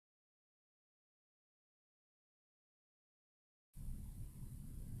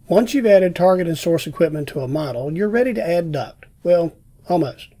Once you've added target and source equipment to a model, you're ready to add duct. Well,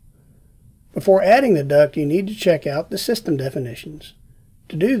 almost. Before adding the duct, you need to check out the system definitions.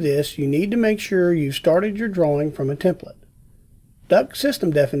 To do this, you need to make sure you've started your drawing from a template. Duct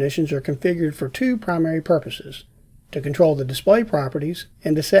system definitions are configured for two primary purposes: to control the display properties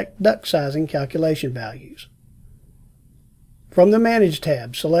and to set duct sizing calculation values. From the Manage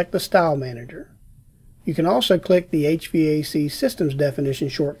tab, select the Style Manager. You can also click the HVAC Systems Definition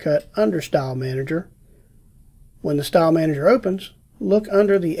shortcut under Style Manager. When the Style Manager opens, look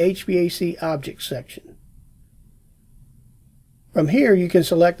under the HVAC Objects section. From here, you can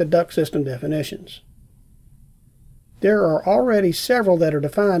select the duct system definitions. There are already several that are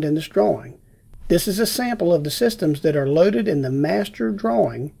defined in this drawing. This is a sample of the systems that are loaded in the master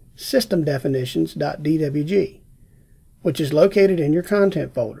drawing systemdefinitions.dwg, which is located in your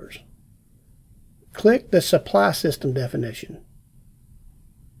content folders. Click the Supply System definition.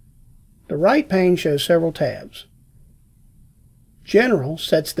 The right pane shows several tabs. General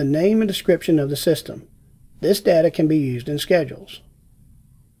sets the name and description of the system. This data can be used in schedules.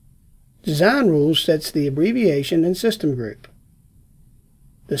 Design Rules sets the abbreviation and system group.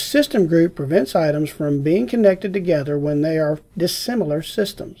 The system group prevents items from being connected together when they are dissimilar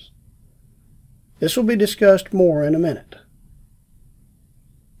systems. This will be discussed more in a minute.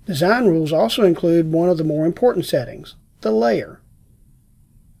 Design rules also include one of the more important settings, the layer.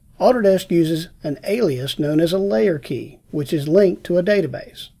 Autodesk uses an alias known as a layer key, which is linked to a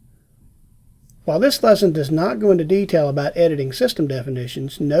database. While this lesson does not go into detail about editing system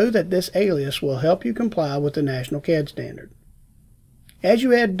definitions, know that this alias will help you comply with the National CAD standard. As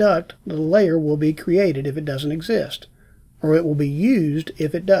you add duct, the layer will be created if it doesn't exist, or it will be used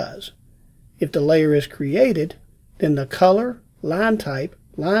if it does. If the layer is created, then the color, line type,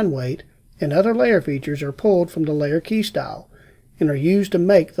 line weight, and other layer features are pulled from the layer key style and are used to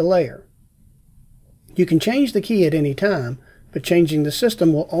make the layer. You can change the key at any time, but changing the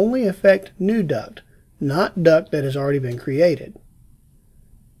system will only affect new duct, not duct that has already been created.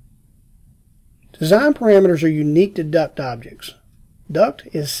 Design parameters are unique to duct objects. Duct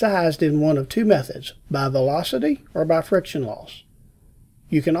is sized in one of two methods, by velocity or by friction loss.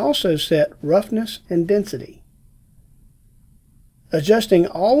 You can also set roughness and density. Adjusting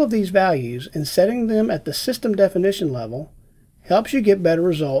all of these values and setting them at the system definition level helps you get better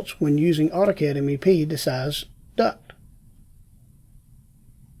results when using AutoCAD MEP to size duct.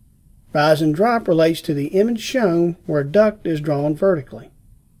 Rise and drop relates to the image shown where duct is drawn vertically.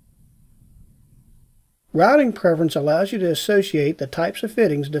 Routing preference allows you to associate the types of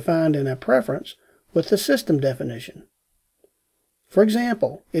fittings defined in a preference with the system definition. For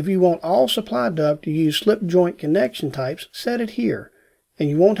example, if you want all supply duct to use slip joint connection types, set it here, and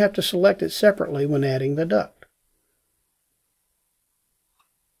you won't have to select it separately when adding the duct.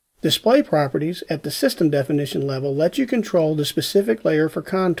 Display properties at the system definition level let you control the specific layer for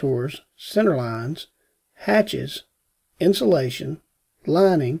contours, center lines, hatches, insulation,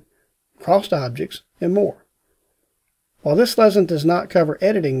 lining, crossed objects, and more. While this lesson does not cover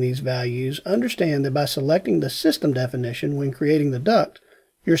editing these values, understand that by selecting the system definition when creating the duct,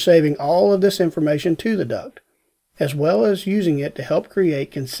 you're saving all of this information to the duct, as well as using it to help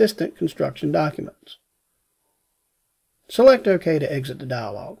create consistent construction documents. Select OK to exit the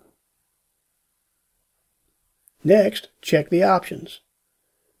dialog. Next, check the options.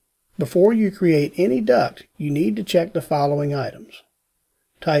 Before you create any duct, you need to check the following items.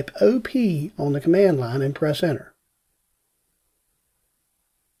 Type OP on the command line and press Enter.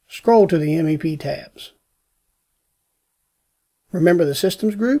 Scroll to the MEP tabs. Remember the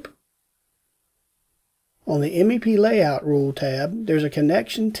Systems group? On the MEP Layout Rule tab, there's a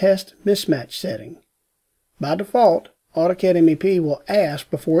Connection Test Mismatch setting. By default, AutoCAD MEP will ask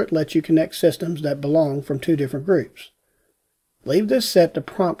before it lets you connect systems that belong from two different groups. Leave this set to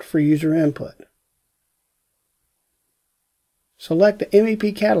prompt for user input. Select the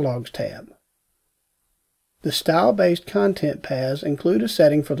MEP Catalogs tab. The style-based content paths include a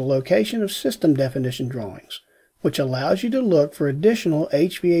setting for the location of system definition drawings, which allows you to look for additional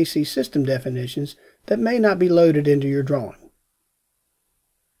HVAC system definitions that may not be loaded into your drawing.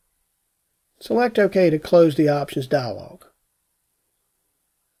 Select OK to close the Options dialog.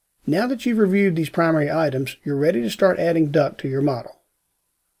 Now that you've reviewed these primary items, you're ready to start adding duct to your model.